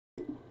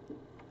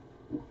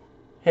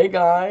Hey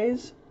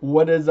guys,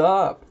 what is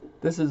up?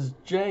 This is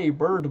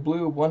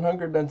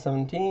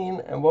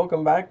JBirdBlue117 and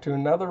welcome back to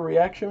another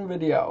reaction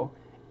video.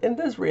 In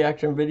this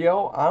reaction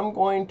video, I'm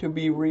going to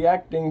be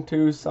reacting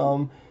to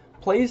some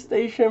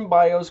PlayStation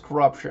BIOS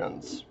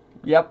corruptions.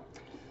 Yep.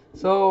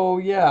 So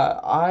yeah,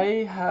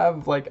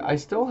 I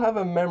still have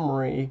a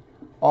memory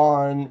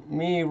on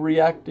me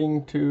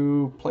reacting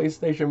to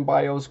PlayStation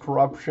BIOS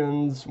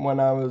corruptions when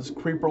I was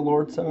Creeper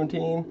Lord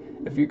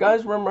 17. If you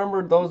guys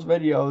remember those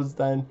videos,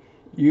 then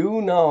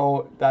you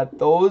know that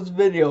those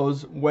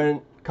videos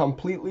went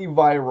completely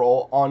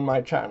viral on my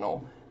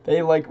channel.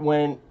 They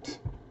went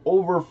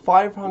over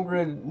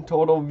 500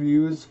 total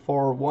views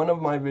for one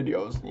of my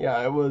videos.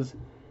 Yeah, it was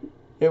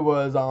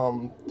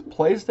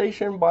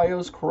PlayStation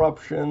BIOS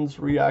corruptions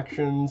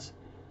reactions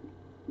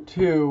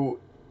to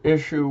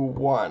issue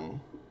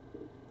 1.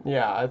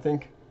 Yeah, I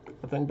think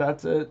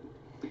that's it,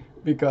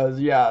 because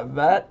yeah,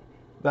 that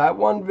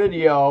one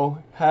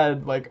video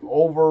had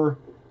over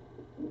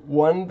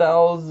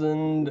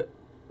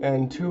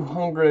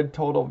 1,200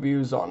 total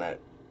views on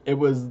it. It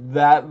was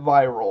that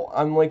viral.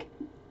 I'm like,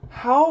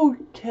 how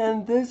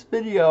can this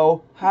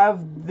video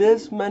have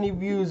this many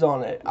views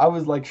on it? I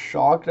was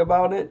shocked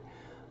about it.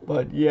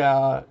 But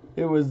yeah,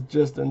 it was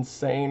just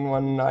insane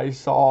when I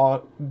saw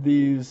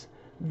these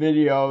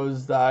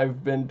videos that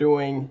I've been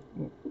doing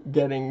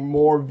getting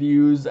more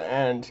views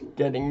and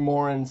getting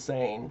more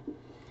insane.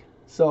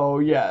 So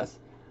yes.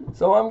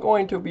 So I'm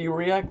going to be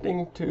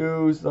reacting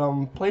to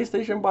some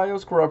PlayStation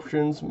BIOS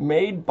corruptions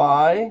made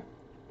by,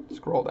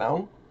 scroll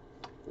down,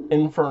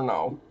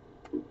 Inferno.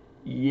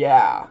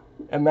 Yeah,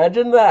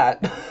 imagine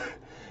that.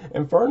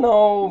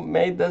 Inferno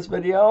made this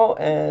video,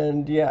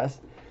 and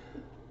yes,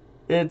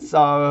 it's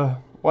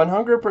a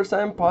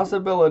 100%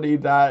 possibility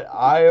that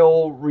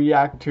I'll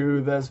react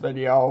to this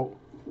video,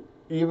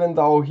 even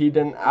though he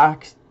didn't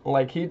ask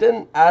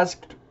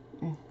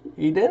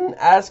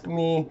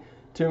me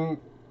to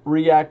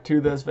react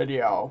to this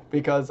video,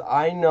 because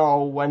I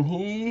know when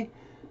he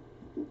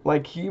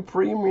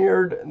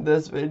premiered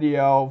this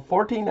video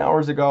 14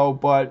 hours ago,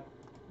 but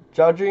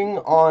judging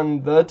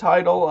on the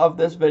title of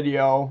this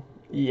video,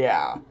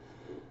 yeah,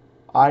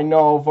 I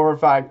know for a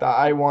fact that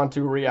I want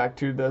to react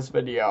to this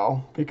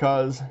video,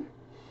 because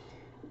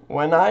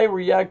when I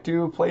react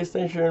to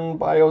PlayStation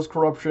BIOS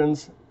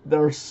corruptions,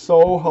 they're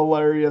so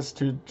hilarious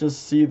to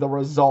just see the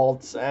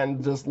results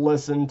and just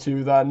listen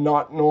to the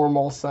not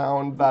normal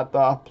sound that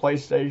the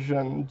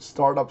PlayStation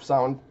startup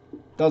sound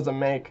doesn't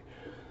make.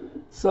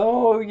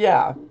 So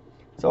yeah,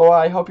 so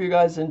I hope you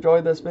guys enjoy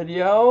this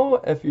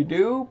video. If you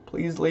do,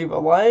 please leave a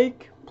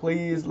like,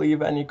 please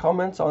leave any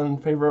comments on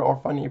favorite or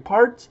funny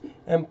parts,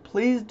 and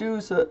please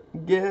do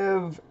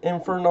give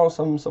Inferno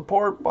some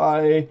support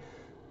by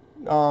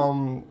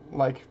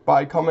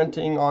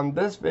commenting on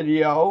this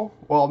video.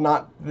 Well,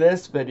 not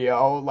this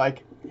video,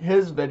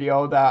 his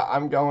video that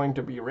I'm going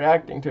to be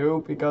reacting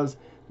to, because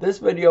this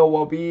video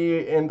will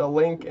be in the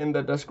link in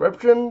the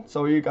description,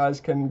 so you guys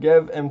can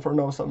give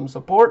Inferno some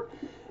support.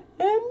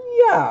 And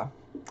yeah,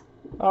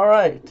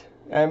 alright,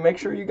 and make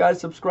sure you guys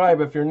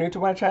subscribe if you're new to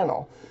my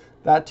channel,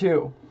 that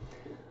too.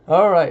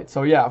 Alright,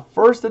 so yeah,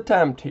 first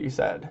attempt, he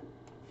said.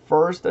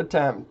 First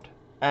attempt,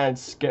 and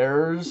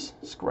scares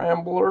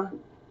Scrambler.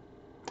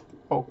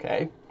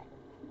 Okay.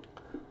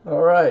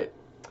 Alright.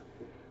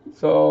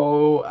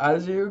 So,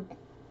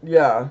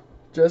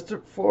 just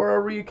for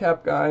a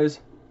recap,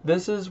 guys,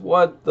 this is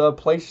what the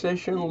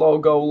PlayStation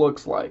logo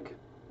looks like.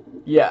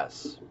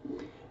 Yes.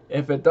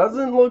 If it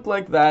doesn't look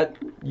like that,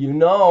 you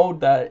know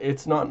that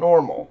it's not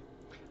normal.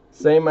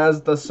 Same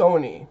as the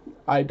Sony.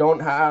 I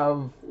don't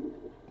have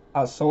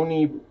a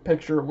Sony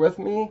picture with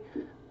me,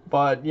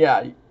 but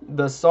yeah,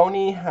 the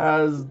Sony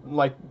has,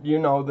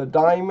 the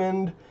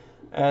diamond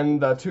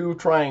and the two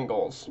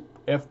triangles.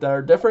 If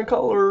they're different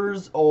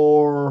colors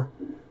or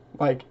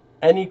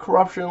any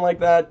corruption like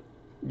that,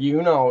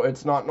 you know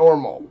it's not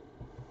normal.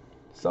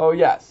 So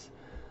yes,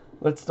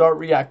 let's start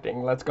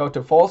reacting. Let's go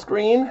to full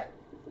screen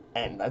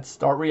and let's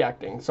start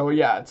reacting. So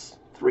yeah, it's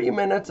 3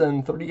 minutes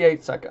and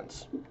 38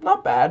 seconds.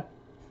 Not bad.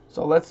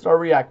 So let's start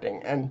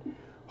reacting, and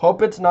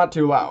hope it's not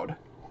too loud,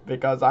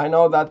 because I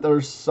know that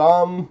there's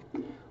some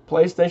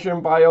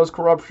PlayStation BIOS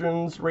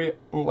corruptions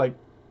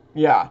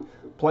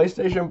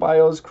PlayStation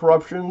BIOS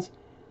corruptions,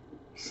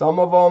 some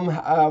of them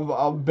have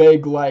a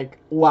big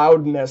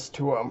loudness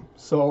to them,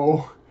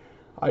 so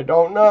I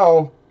don't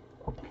know.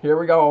 Here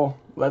we go.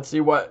 Let's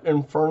see what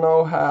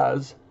Inferno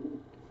has.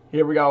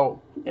 Here we go.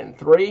 In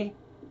 3,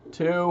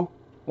 2,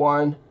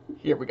 1,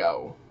 here we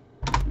go.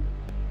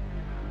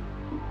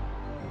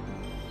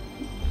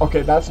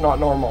 Okay, that's not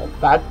normal.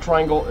 That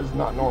triangle is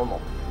not normal.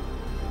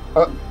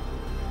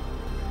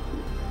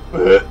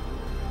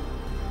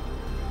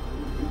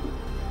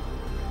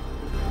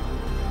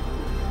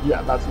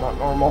 Yeah, that's not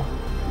normal.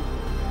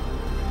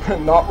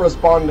 Not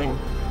responding.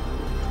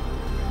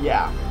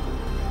 Yeah.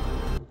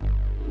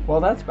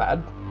 Well, that's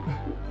bad.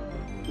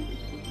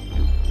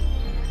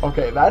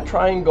 Okay, that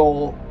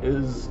triangle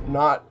is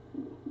not...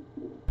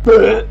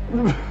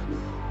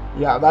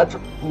 Yeah, that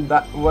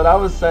what I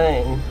was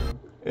saying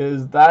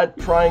is that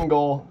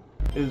triangle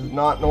is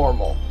not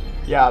normal.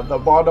 Yeah, the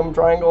bottom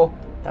triangle,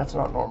 that's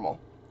not normal.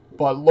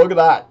 But look at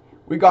that.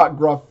 We got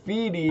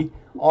graffiti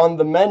on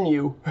the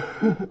menu.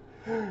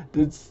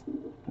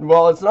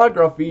 Well, it's not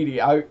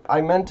graffiti.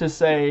 I meant to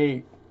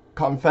say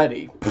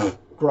confetti.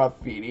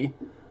 Graffiti.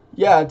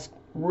 Yeah, it's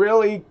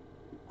really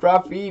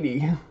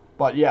graffiti.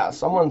 But yeah,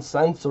 someone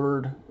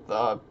censored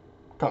the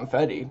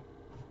confetti.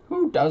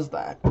 Who does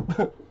that?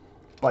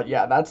 But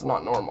yeah, that's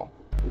not normal.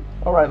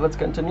 Alright, let's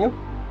continue.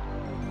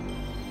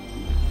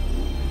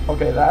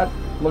 Okay, that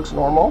looks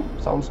normal.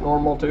 Sounds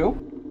normal too.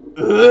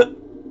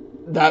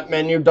 That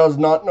menu does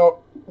not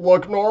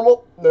look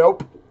normal.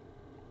 Nope.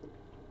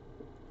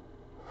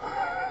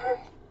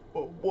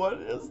 What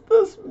is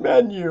this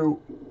menu?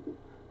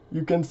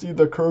 You can see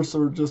the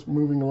cursor just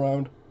moving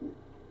around.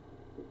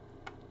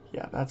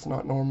 Yeah, that's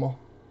not normal.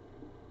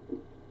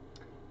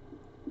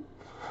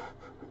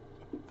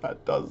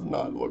 That does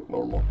not look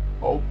normal.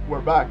 Oh,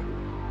 we're back.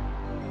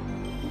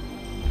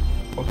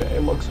 Okay,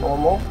 it looks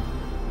normal.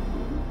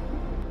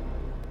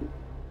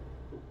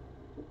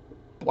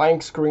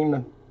 Blank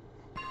screen.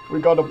 We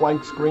got a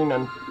blank screen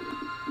and...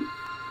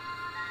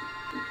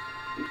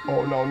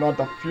 Oh no, not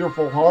the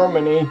fearful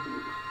harmony.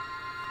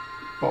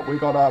 But we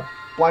got a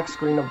black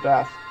screen of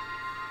death.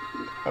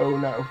 Oh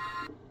no.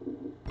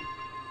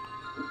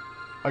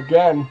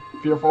 Again,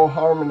 fearful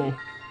harmony.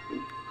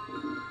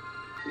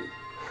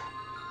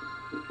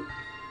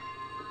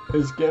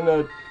 Is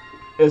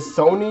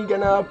Sony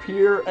gonna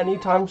appear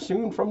anytime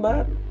soon from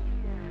that?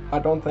 I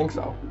don't think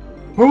so.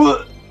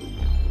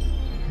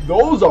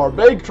 Those are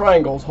big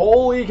triangles,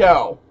 holy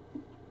cow.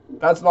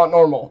 That's not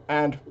normal.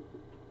 And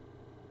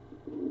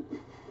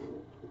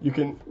you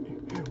can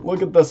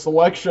look at the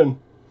selection.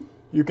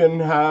 You can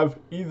have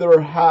either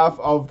half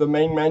of the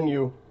main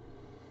menu.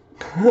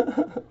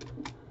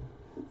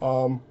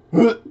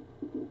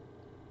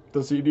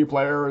 The CD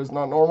player is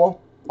not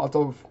normal. Lots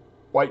of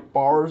white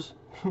bars.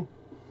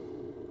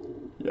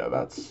 Yeah,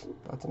 that's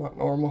not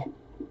normal.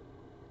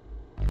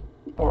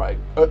 Alright.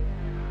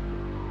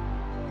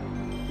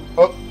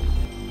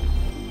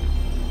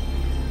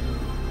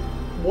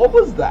 What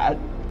was that?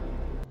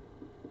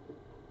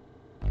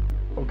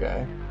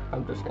 Okay,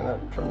 I'm just gonna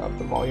turn up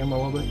the volume a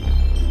little bit.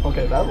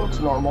 Okay, that looks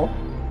normal.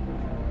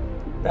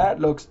 That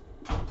looks...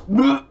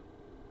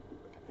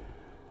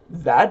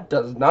 That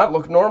does not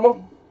look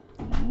normal.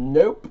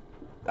 Nope.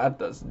 That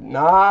does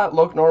not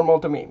look normal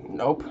to me.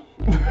 Nope.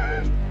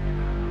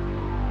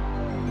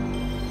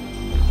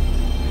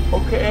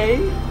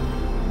 Okay.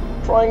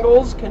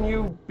 Triangles, can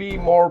you be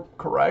more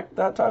correct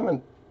that time?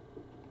 And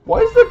why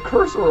is the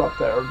cursor up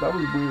there? That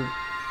was weird.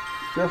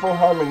 Fearful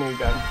harmony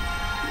again.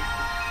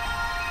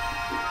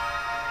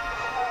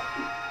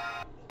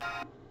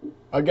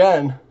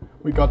 Again,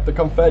 we got the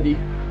confetti.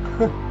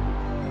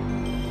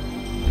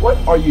 What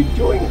are you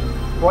doing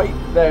right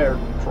there,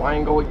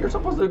 triangle? You're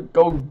supposed to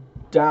go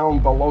down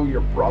below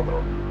your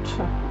brother.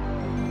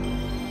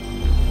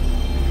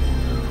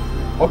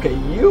 Okay,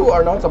 you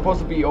are not supposed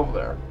to be over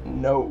there.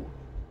 No.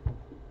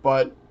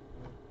 But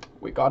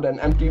we got an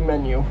empty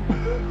menu.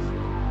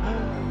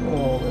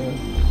 Oh man.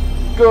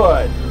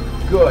 Good.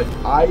 Good.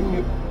 I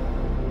knew.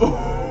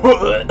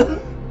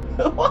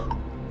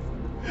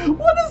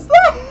 What is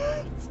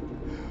that?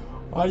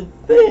 I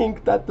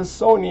think that the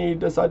Sony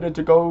decided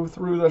to go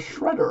through the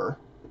shredder.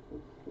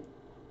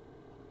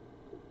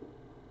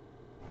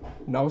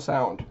 No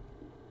sound.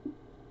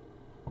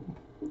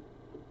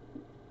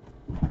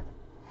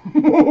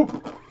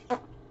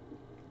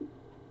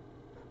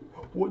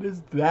 What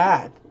is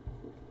that?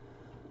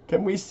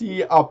 Can we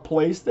see a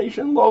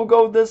PlayStation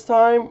logo this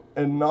time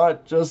and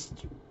not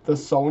just the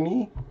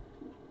Sony?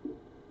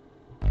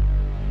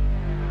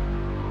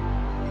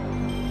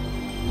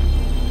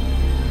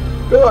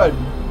 Good.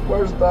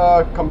 Where's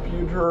the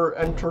computer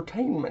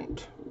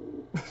entertainment?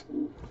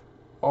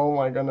 Oh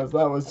my goodness,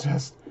 that was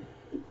just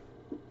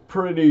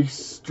pretty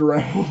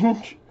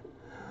strange.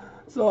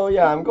 So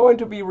yeah, I'm going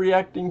to be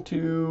reacting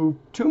to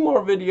 2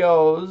 more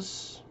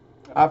videos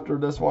after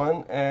this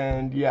one,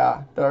 and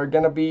yeah, they're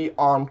gonna be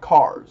on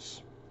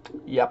cars.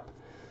 Yep.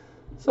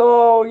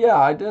 So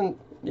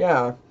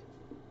yeah,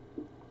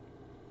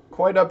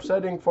 quite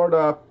upsetting for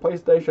the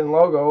PlayStation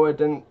logo. It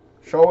didn't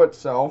show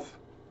itself,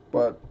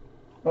 but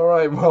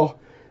alright, well,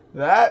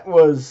 that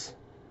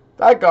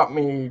got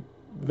me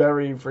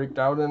very freaked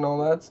out and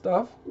all that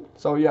stuff.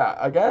 So yeah,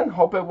 again,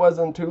 hope it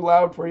wasn't too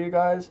loud for you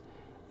guys.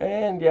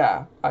 And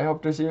yeah, I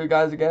hope to see you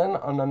guys again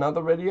on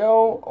another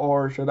video,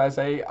 or should I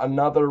say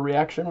another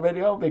reaction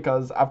video,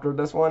 because after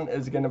this one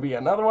is going to be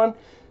another one.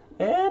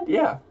 And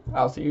yeah,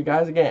 I'll see you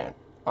guys again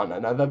on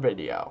another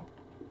video.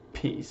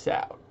 Peace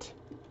out.